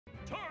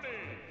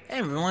Hey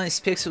everyone, it's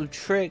Pixel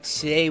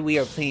Tricks. Today we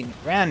are playing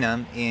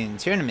random in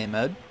tournament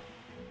mode.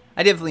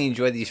 I definitely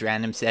enjoy these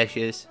random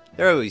sessions.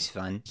 They're always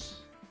fun.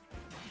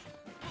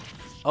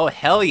 Oh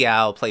hell yeah,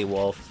 I'll play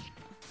Wolf.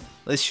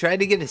 Let's try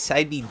to get a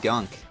side B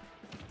dunk.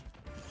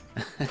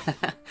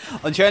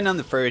 I'll try it on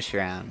the first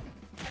round.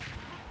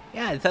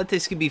 Yeah, I thought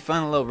this could be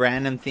fun, a little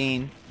random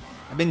thing.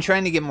 I've been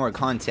trying to get more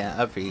content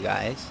up for you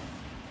guys.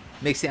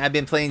 I've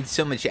been playing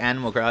so much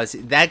Animal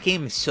Crossing. That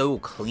game is so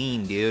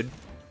clean, dude.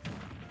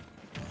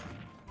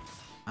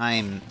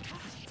 I'm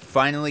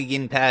finally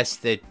getting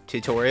past the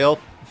tutorial.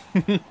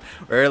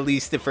 Or at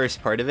least the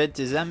first part of it.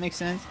 Does that make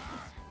sense?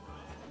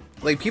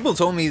 Like, people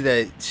told me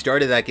the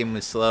start of that game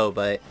was slow,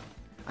 but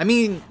I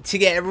mean, to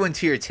get everyone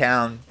to your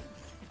town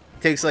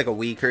takes like a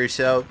week or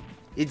so.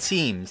 It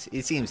seems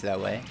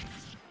that way.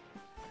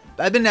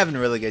 But I've been having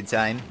a really good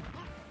time.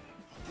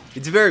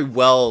 It's a very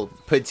well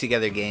put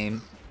together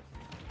game.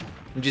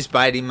 I'm just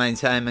biding my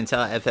time until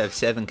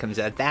FF7 comes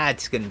out.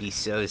 That's gonna be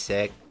so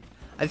sick.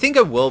 I think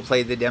I will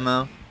play the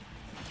demo.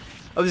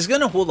 I was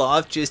gonna hold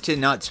off just to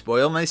not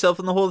spoil myself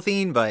on the whole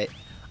thing, but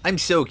I'm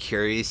so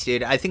curious,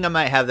 dude. I think I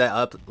might have that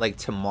up like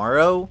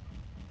tomorrow.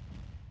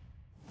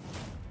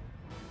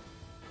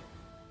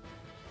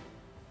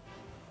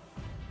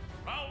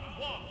 Round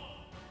one.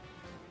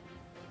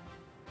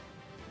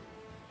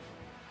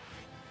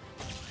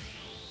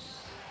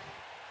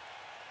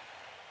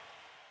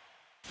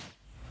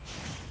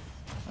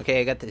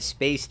 Okay, I got the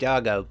space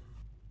doggo.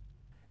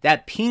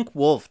 That pink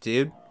wolf,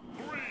 dude.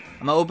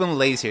 I'm gonna open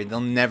laser. They'll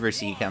never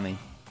see you coming.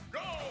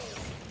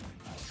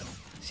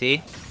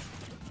 See?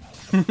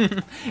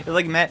 It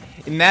like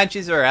it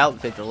matches our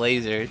outfit, the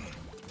laser.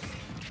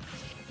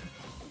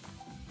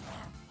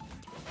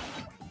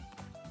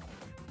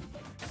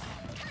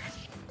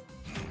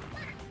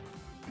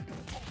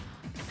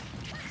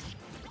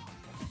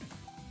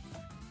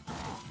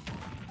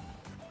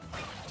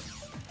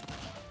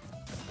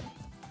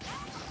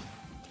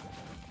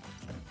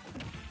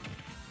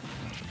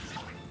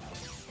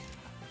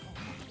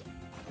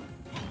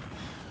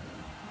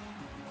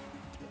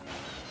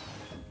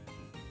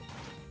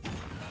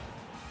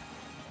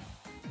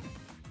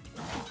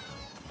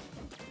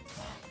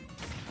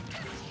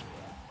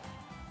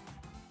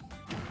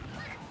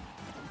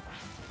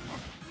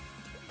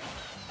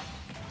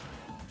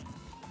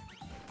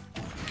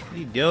 What are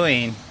you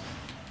doing?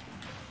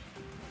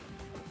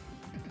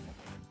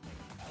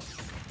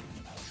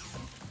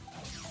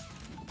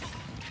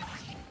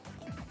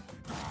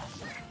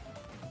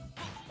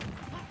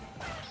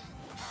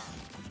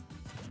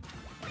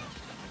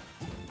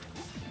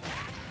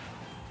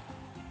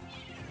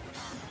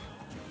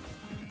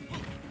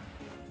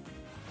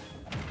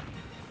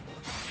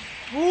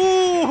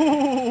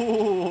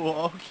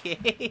 Ooh,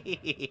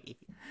 okay.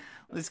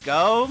 Let's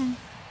go.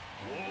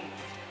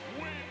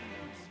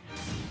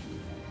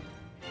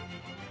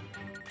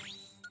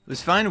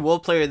 Was finding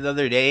Wolf player the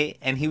other day,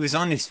 and he was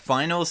on his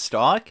final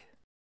stock.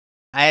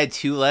 I had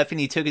 2 left,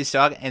 and he took his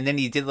stock, and then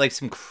he did like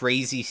some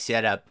crazy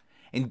setup,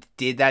 and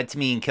did that to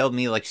me and killed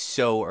me like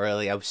so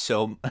early. I was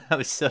so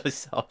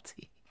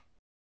salty.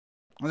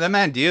 What did that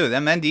man do?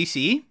 That man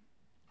DC?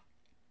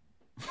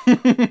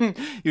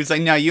 He was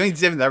like, "No, you ain't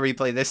zipping that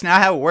replay. That's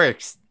not how it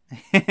works."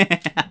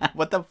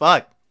 What the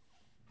fuck?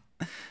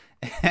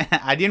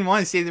 I didn't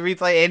want to save the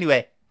replay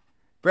anyway,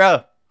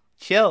 bro.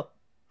 Chill.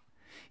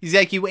 He's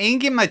like, "You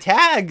ain't getting my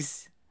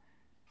tags."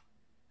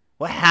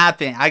 What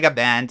happened? I got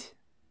banned.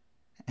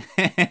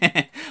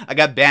 I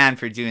got banned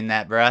for doing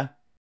that, bruh.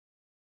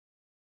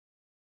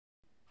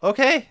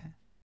 Okay.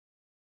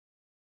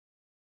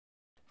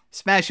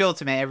 Smash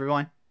Ultimate,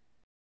 everyone.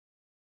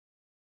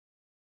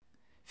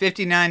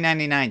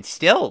 $59.99.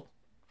 Still,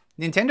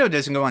 Nintendo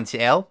doesn't go on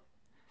sale.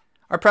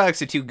 Our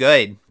products are too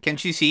good.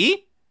 Can't you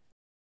see?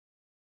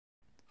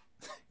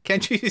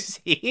 Can't you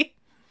see?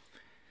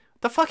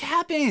 What the fuck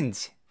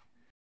happened?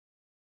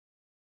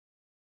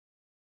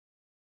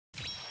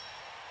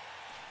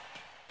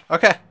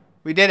 Okay,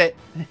 we did it.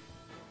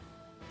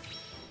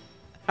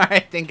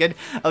 Alright, thank good.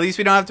 At least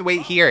we don't have to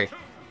wait here.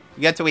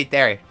 We got to wait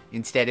there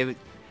instead.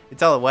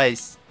 It's all it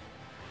was.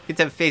 Get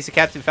to face a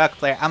Captain Falcon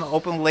player. I'm gonna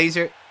open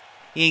laser.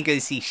 He ain't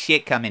gonna see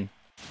shit coming.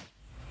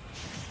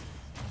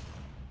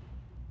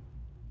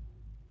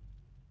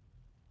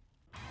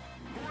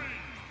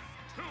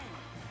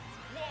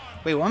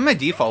 Wait, what am I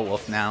default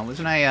wolf now?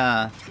 Wasn't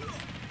I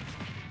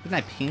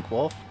pink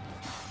wolf?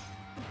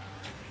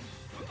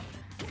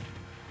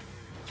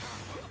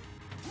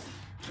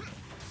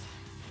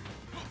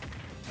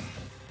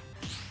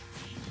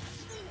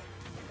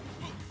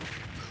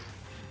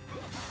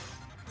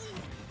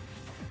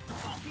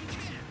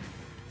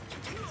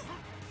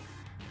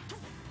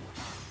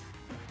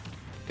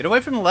 Get away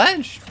from the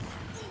ledge.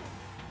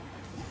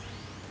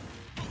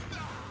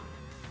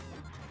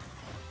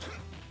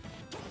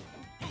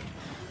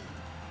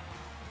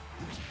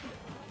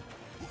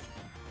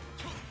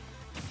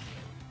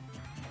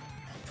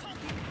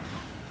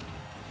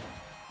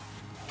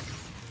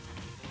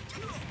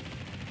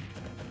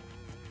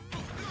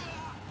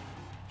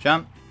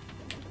 Jump.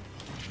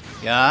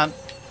 Yeah.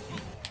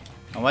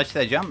 I'll watch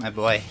that jump, my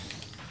boy.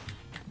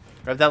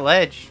 Grab that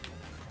ledge.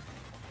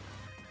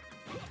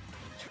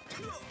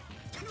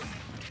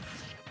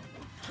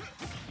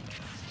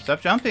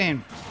 Stop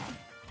jumping.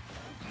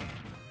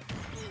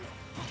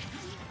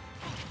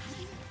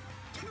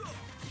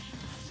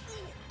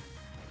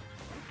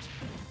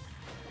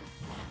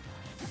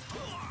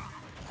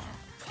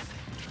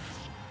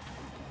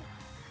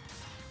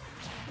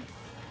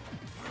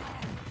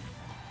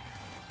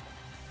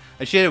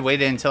 I should have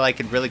waited until I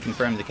could really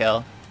confirm the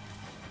kill.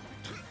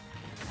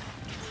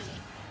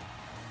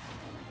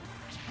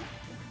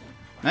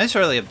 Nice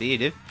early up B,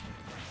 dude.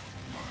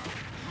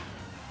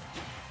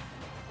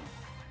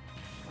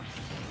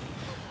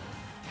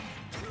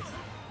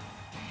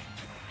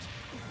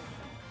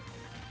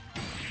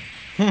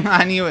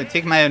 I knew it.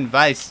 Take my own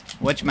advice.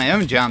 Watch my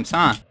own jumps,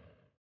 huh?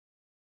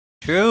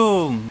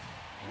 True.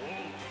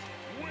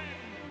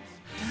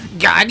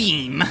 Got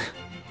him.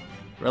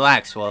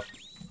 Relax, Wolf.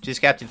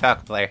 Just Captain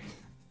Falcon player.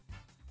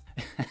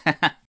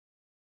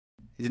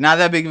 It's not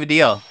that big of a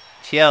deal.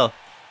 Chill.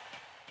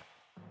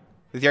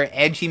 With your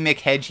edgy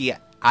McHedgy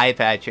eye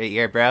patch right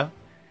here, bro.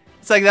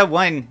 It's like that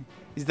one.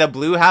 Is the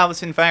blue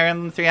house in Fire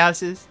Emblem Three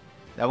Houses?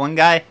 That one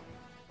guy?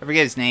 I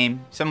forget his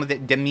name. Some with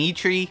it.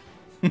 Dimitri?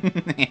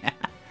 Yeah.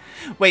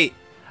 Wait,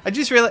 I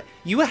just realized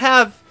you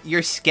have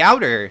your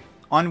scouter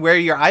on where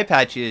your eye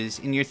patch is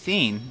in your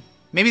theme.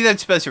 Maybe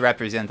that's supposed to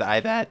represent the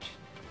eye patch.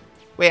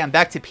 Wait, I'm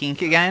back to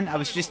pink again? I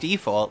was just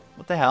default.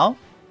 What the hell?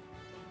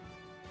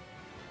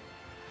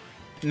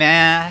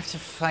 Man, I have to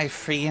fight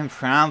freaking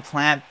Prom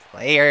Plant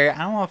player.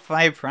 I don't want to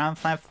fight Prom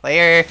Plant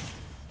player.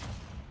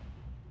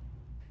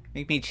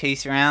 Make me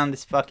chase around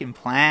this fucking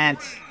plant.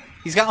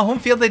 He's got a home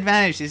field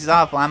advantage. This is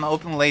awful. I'm an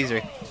open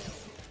laser.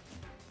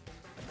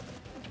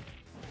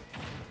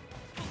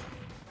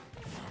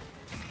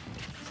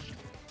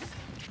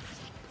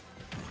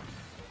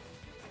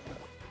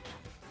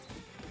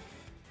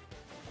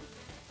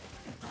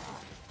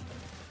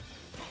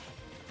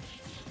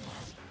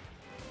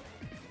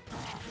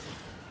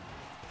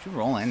 Should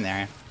roll in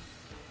there.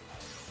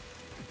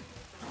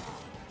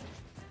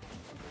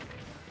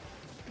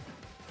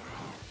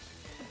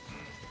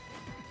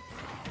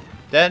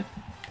 Dead?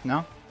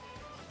 No?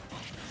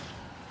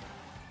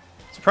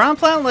 Is Piranha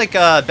Plant like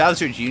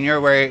Bowser Jr.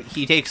 where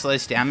he takes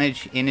less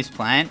damage in his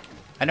plant?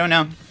 I don't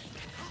know.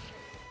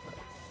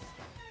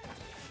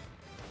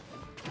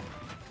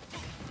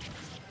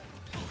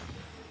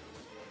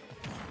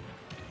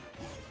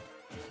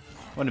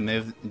 What a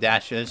move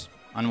Dash is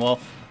on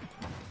Wolf.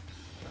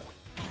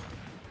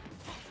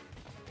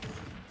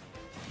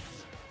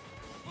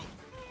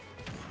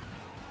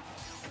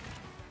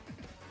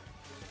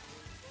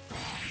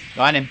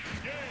 Got him.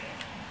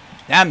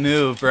 That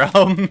move, bro.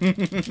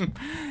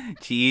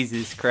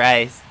 Jesus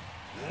Christ.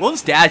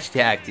 Wolf's dash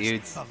attack,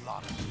 dudes.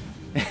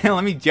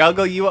 Let me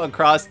juggle you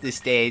across the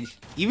stage.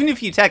 Even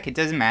if you tech, it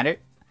doesn't matter.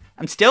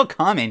 I'm still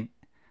coming.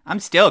 I'm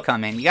still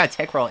coming. You gotta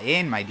tech roll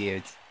in, my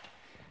dudes.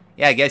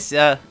 Yeah, I guess,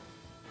 Alright,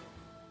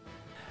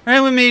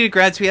 we made it,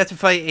 grads. We have to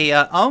fight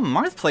a, oh,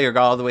 Marth player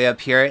got all the way up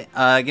here,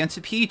 against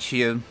a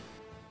Pichu.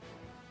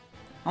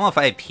 I don't want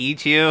to fight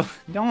Pichu.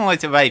 Don't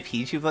want to fight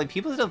Pichu, but like,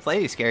 people still play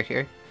this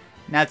character.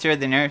 Not through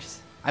the nerfs.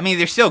 I mean,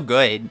 they're still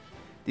good.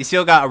 They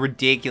still got a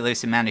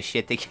ridiculous amount of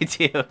shit they could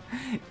do.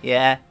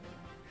 Yeah.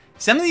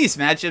 Some of these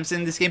matchups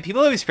in this game,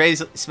 people always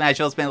praise Smash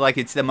Ultimate like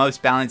it's the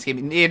most balanced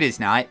game. It is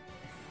not.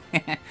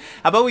 How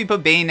about we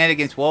put Bayonet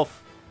against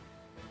Wolf?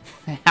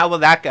 How will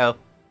that go?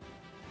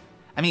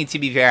 I mean, to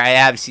be fair, I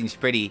have seen some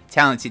pretty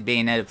talented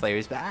Bayonetta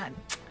players, but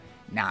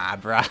nah,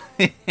 bro.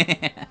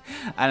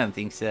 I don't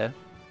think so.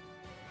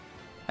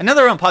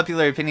 Another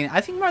unpopular opinion,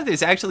 I think Marth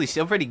is actually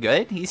still pretty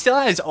good. He still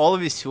has all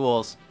of his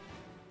tools.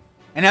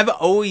 And I've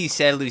always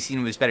said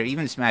Lucina was better,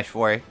 even Smash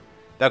 4,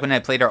 back when I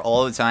played her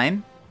all the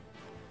time.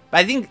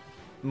 But I think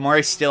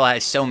Marth still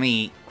has so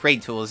many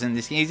great tools in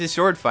this game. He's a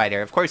sword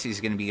fighter. Of course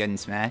he's going to be good in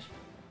Smash.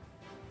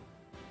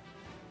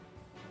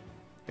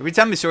 Every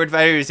time a sword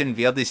fighter is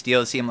unveiled this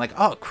DLC, I'm like,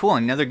 oh, cool,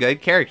 another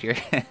good character.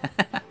 And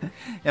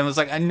it was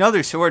like,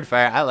 another sword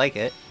fighter. I like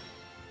it.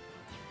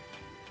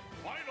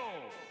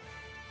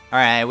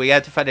 Alright, we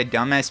got to fight a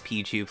dumbass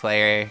Pichu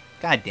player.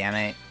 God damn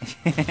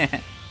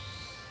it.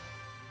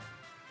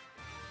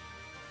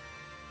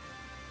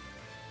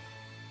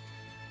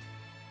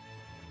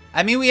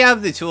 I mean, we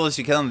have the tools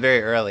to kill him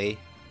very early.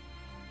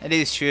 That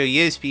is true. He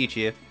is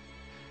Pichu.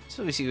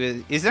 So we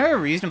see. Is there a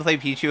reason to play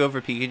Pichu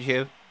over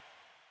Pikachu?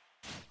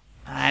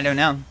 I don't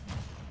know.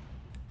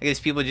 I guess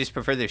people just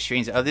prefer their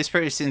strings. Oh, this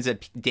person's a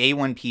day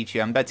one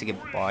Pichu. I'm about to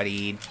get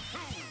bodied.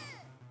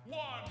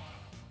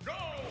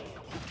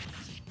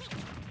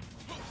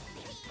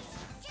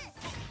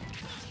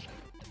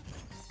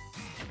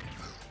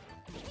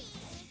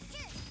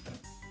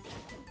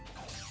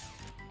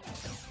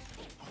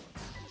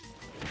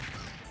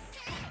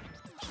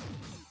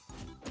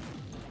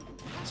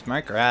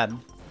 Smart grab.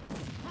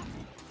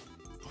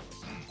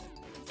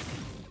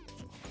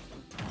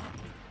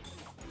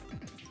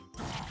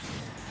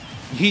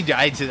 He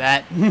died to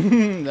that.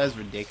 That's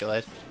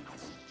ridiculous.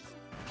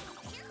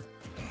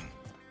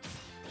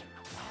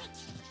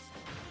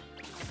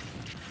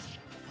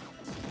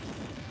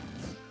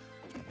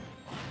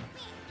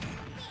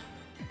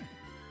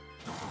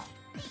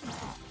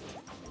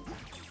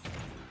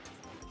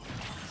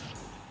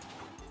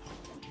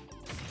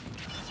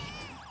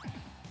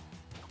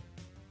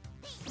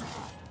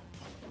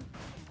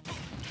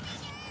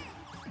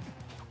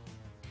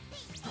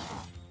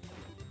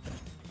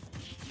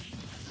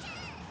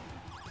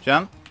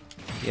 Jump.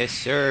 Yes,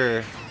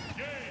 sir.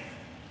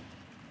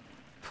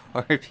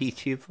 Poor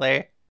Pichu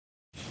player.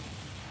 You're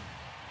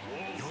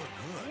good,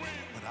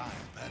 but I'm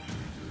better.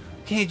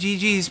 Okay,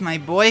 GG's, my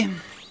boy.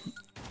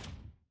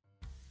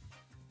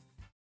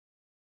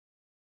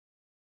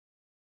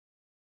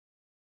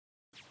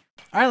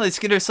 Alright, let's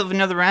get ourselves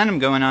another random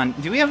going on.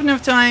 Do we have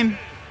enough time?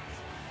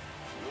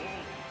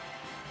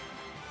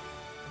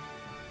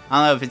 I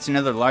don't know if it's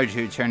another large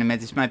hoot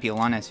tournament. This might be a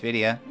long-ass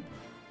video.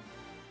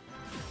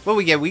 What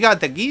we get? We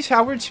got the Geese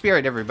Howard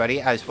Spirit, everybody,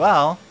 as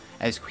well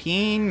as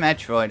Queen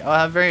Metroid.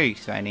 Oh, very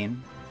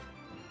exciting.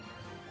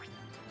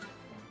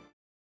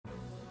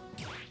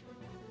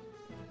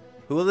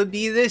 Who will it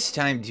be this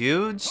time,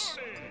 dudes?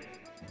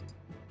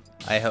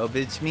 I hope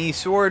it's me,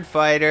 Sword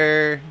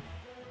Fighter.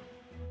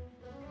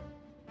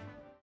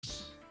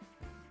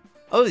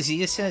 Oh,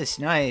 ZSS,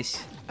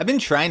 nice. I've been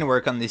trying to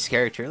work on this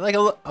character, like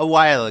a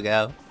while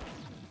ago.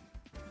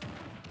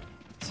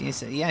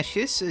 ZSS, yeah, she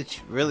has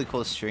such really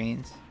cool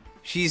streams.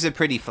 She's a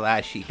pretty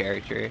flashy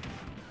character.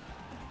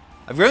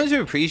 I've grown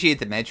to appreciate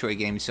the Metroid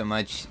games so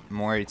much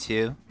more,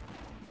 too.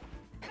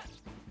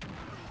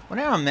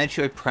 Wonder how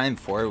Metroid Prime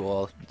 4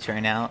 will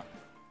turn out.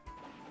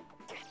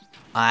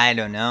 I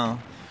don't know.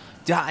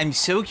 Duh, I'm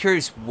so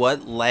curious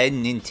what led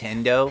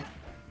Nintendo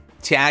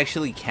to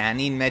actually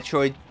canning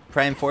Metroid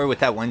Prime 4 with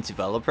that one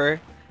developer.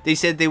 They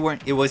said it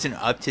wasn't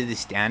up to the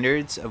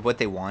standards of what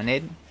they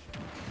wanted.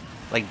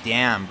 Like,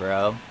 damn,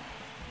 bro.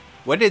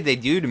 What did they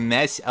do to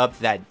mess up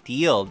that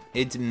deal?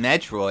 It's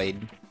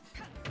Metroid.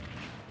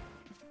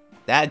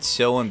 That's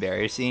so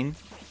embarrassing.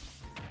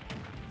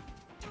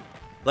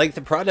 Like,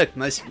 the product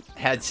must have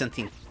had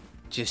something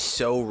just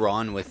so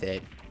wrong with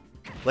it.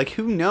 Like,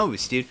 who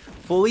knows, dude?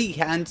 Fully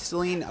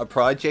canceling a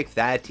project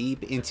that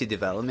deep into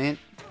development.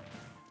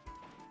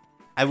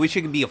 I wish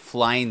I could be a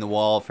fly in the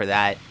wall for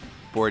that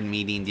board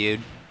meeting,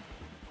 dude.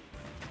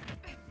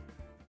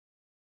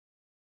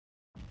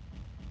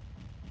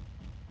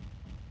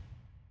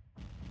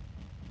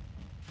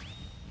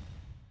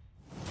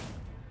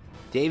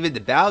 David the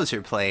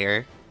Bowser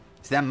player?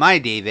 Is that my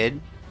David?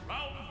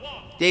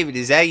 David,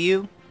 is that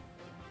you?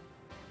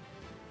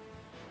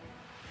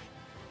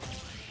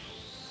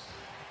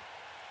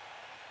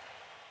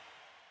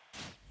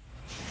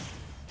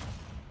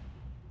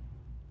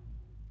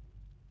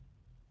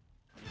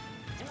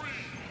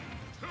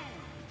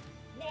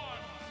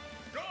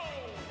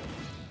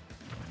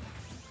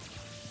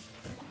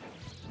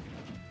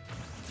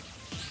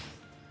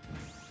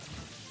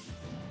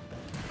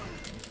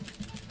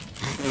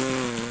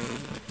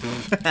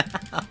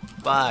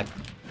 Fuck.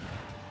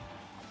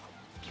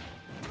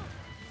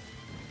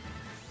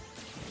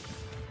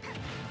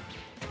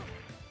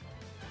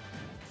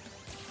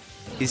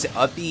 His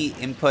up B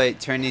input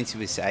turned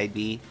into a side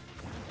B.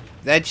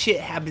 That shit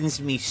happens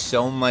to me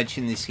so much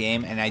in this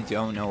game, and I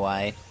don't know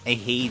why. I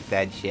hate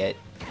that shit.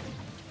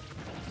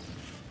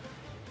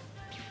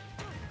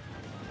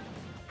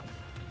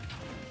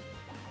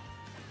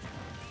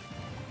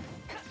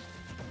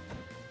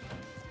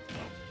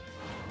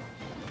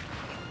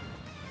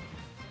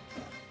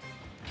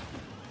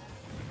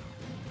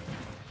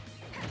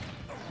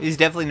 He's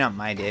definitely not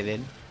my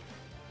David.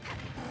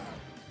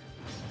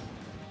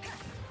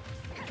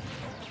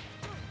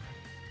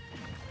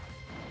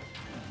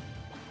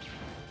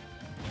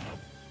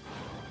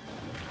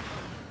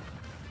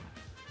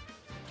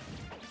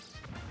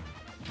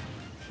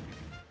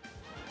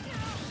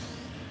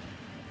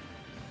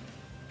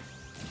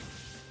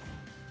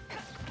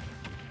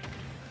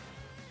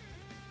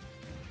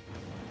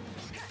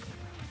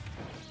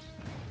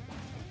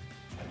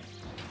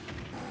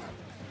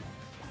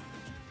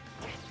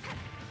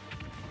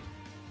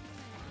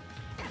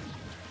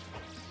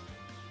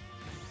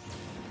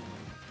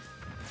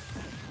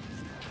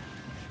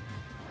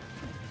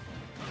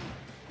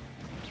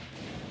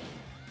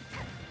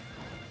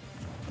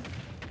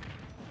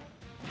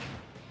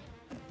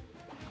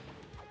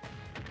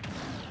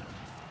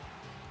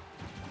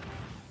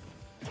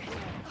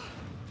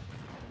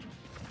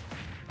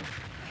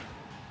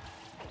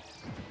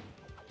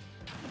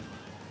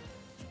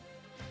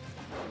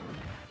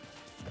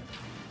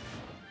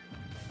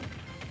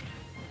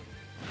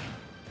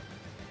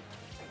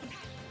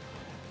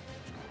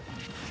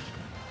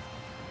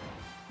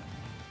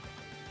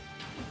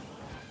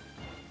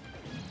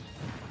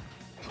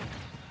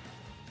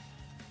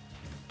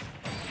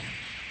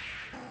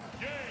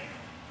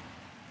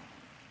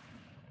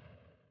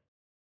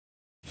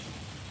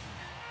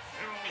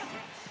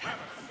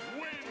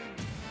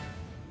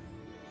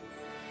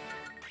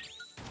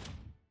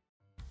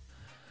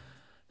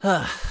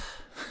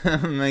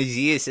 My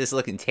ZS is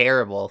looking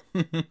terrible.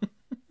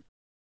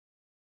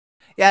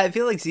 Yeah, I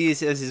feel like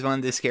ZSS is one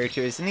of those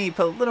characters I need to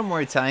put a little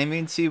more time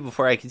into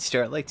before I can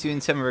start like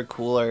doing some of her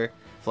cooler,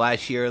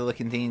 flashier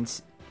looking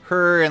things.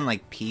 Her and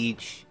like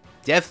Peach.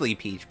 Definitely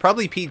Peach.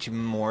 Probably Peach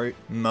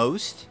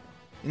most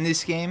in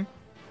this game.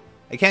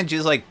 I can't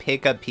just like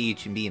pick up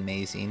Peach and be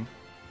amazing.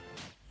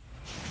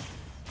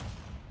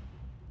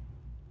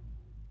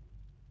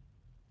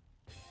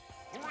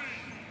 Three,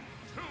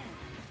 two,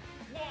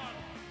 one,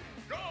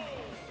 go!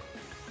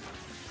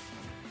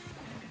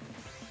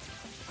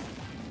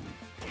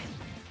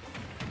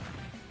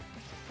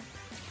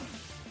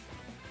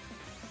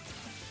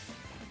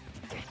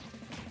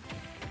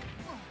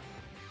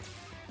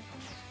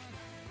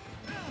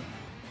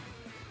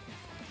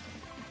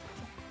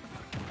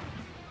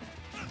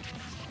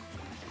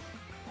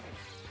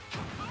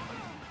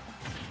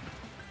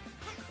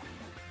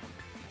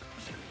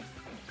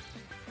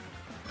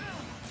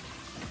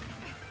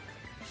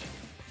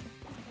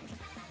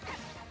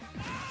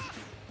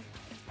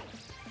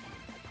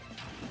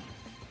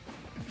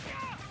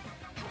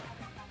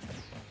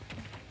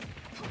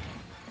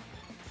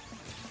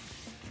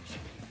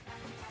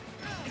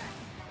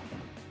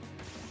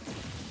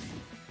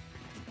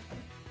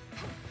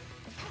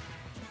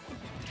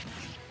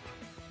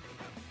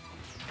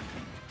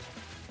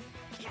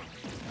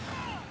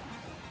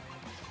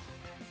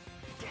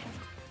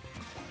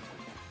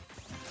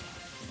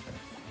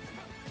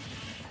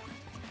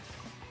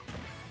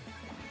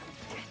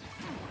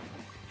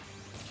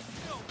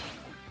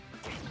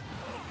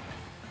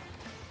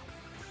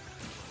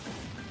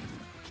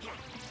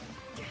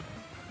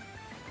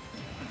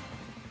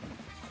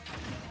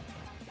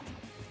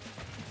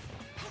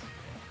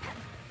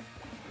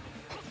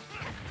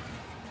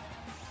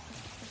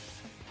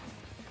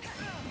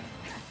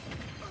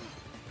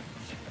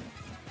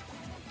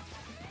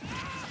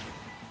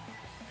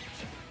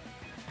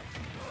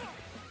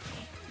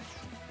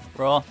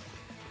 Roll.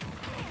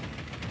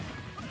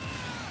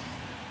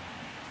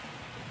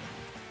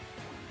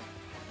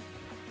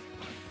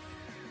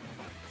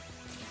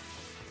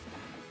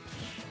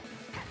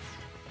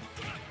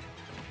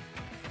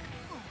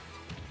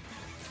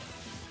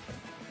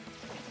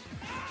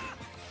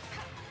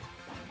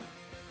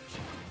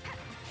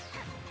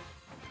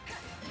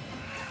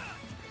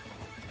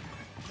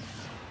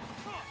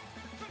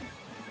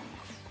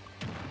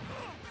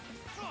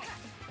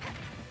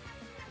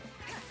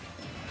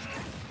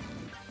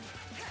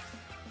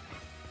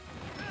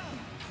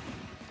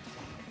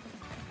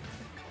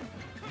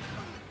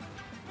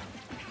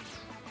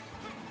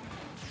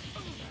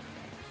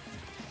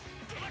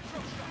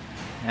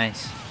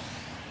 Nice.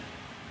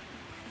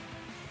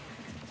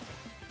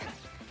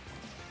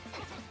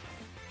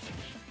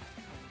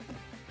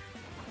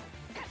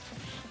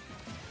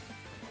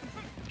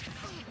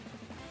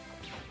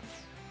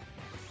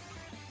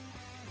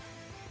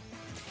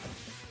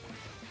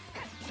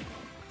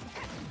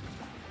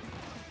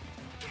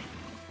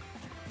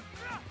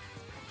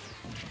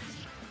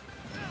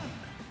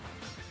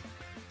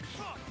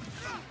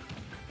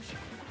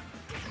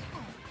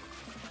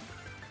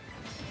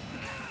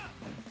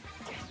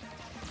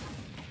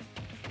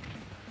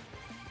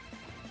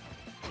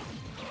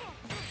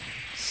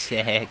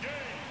 Sick.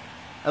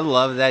 I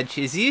love that.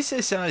 Zee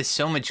System has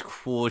so much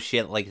cool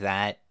shit like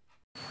that.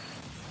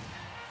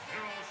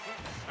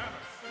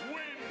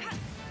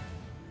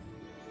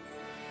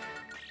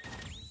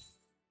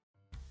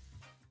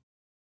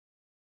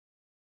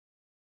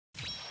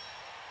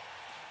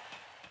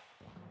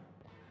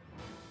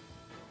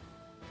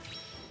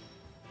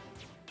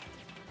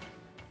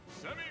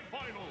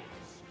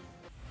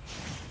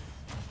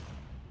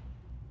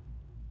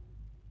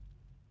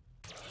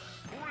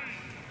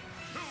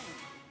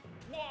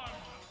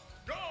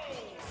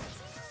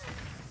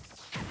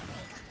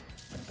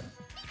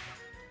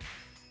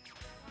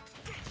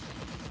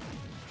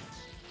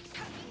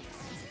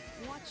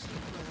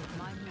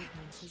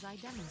 As I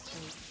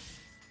demonstrate.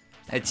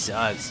 That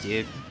sucks,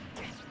 dude.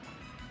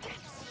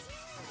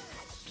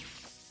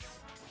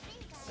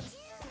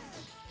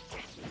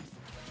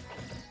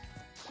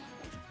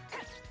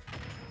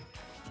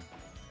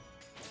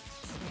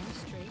 Stand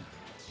straight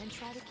and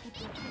try to keep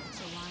your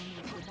hips aligned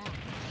with your back.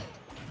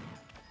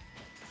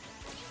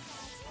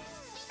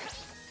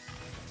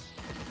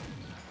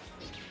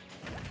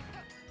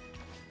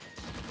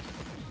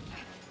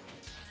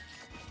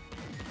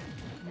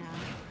 Now,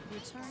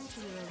 return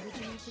to your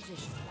original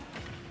position.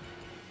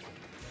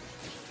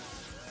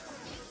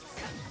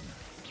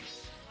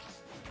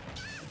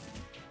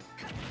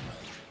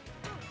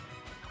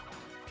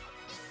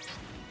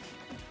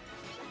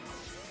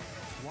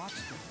 Watch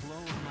the flow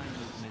of my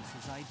movements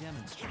as I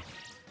demonstrate.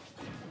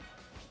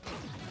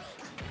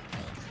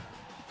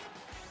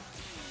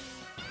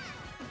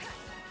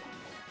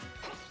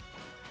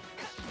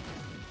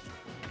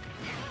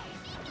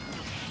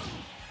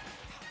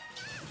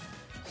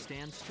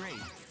 Stand straight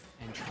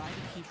and try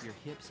to keep your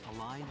hips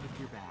aligned with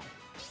your back.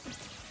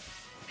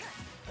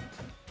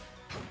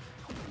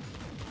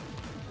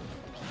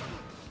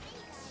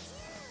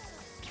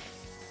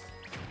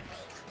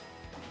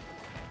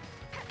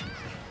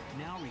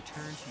 Now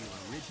return to your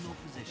original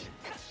position.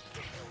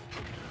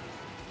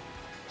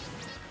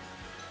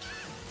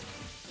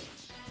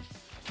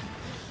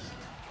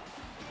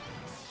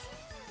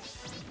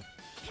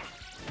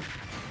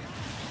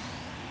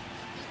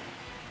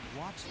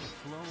 Watch the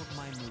flow of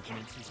my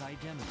movements as I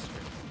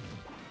demonstrate.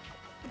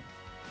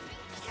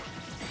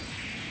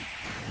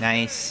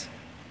 Nice.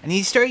 I need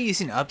to start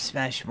using up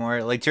smash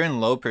more, like during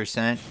low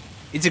percent.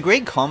 It's a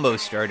great combo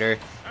starter.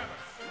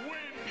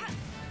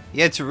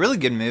 Yeah, it's a really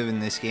good move in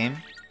this game.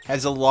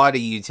 Has a lot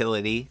of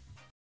utility.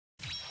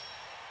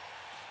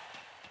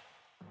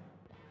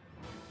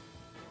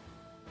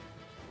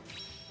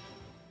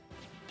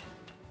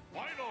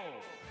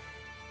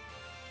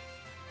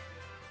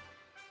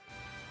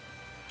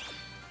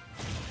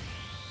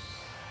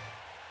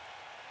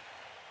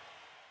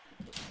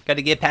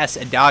 Gotta get past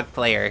a dog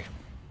player.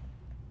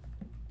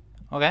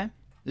 Okay.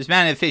 This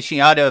man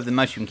aficionado of the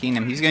Mushroom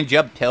Kingdom. He's gonna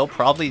jump pill,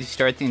 probably to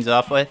start things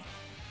off with.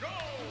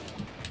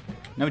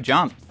 No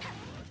jump.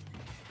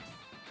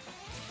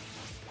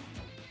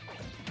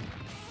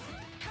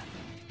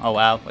 Oh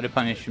wow, what a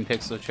punish from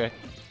Pixel trick.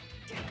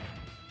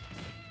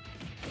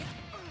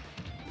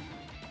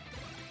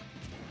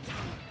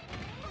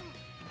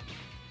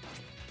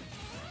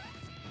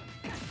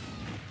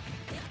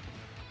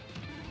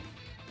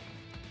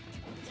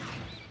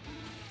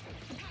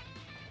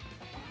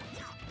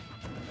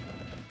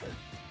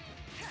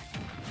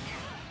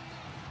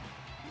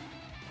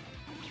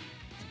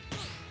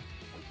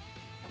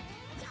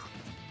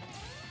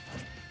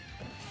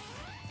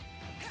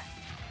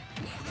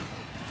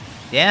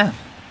 Damn.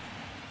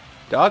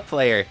 Dog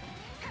player.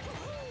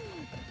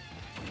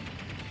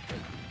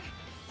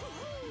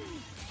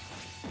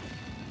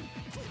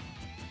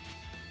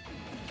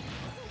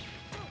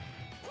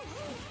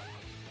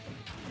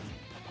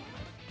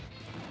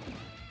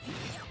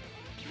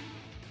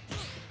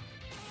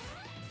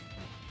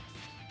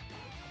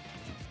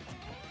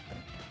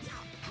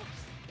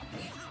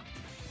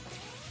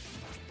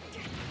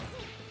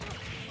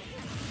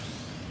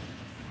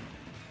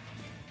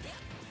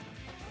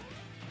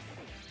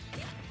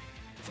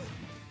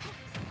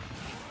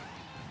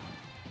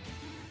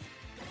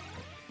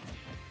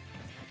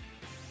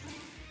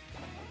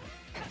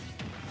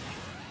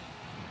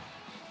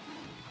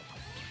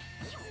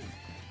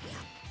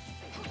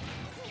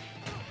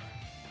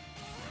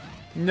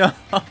 No.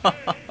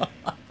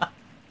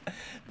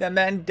 That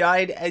man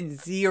died at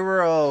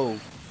 0.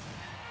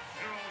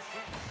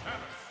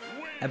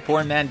 That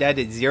poor man died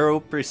at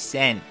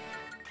 0%.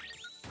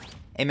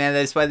 Hey man,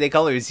 that's why they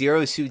call her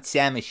Zero Suit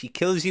Samus. She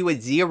kills you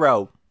at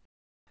 0.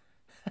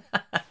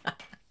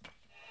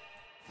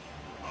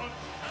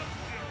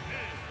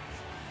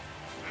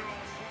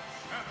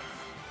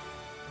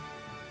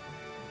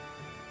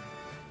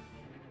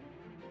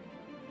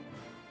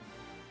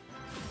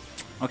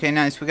 Okay,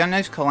 nice. We got a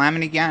nice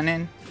Calamity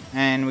Ganon,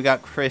 and we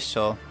got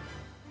Crystal.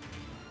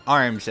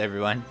 Arms,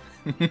 everyone.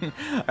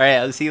 Alright,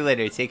 I'll see you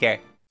later. Take care.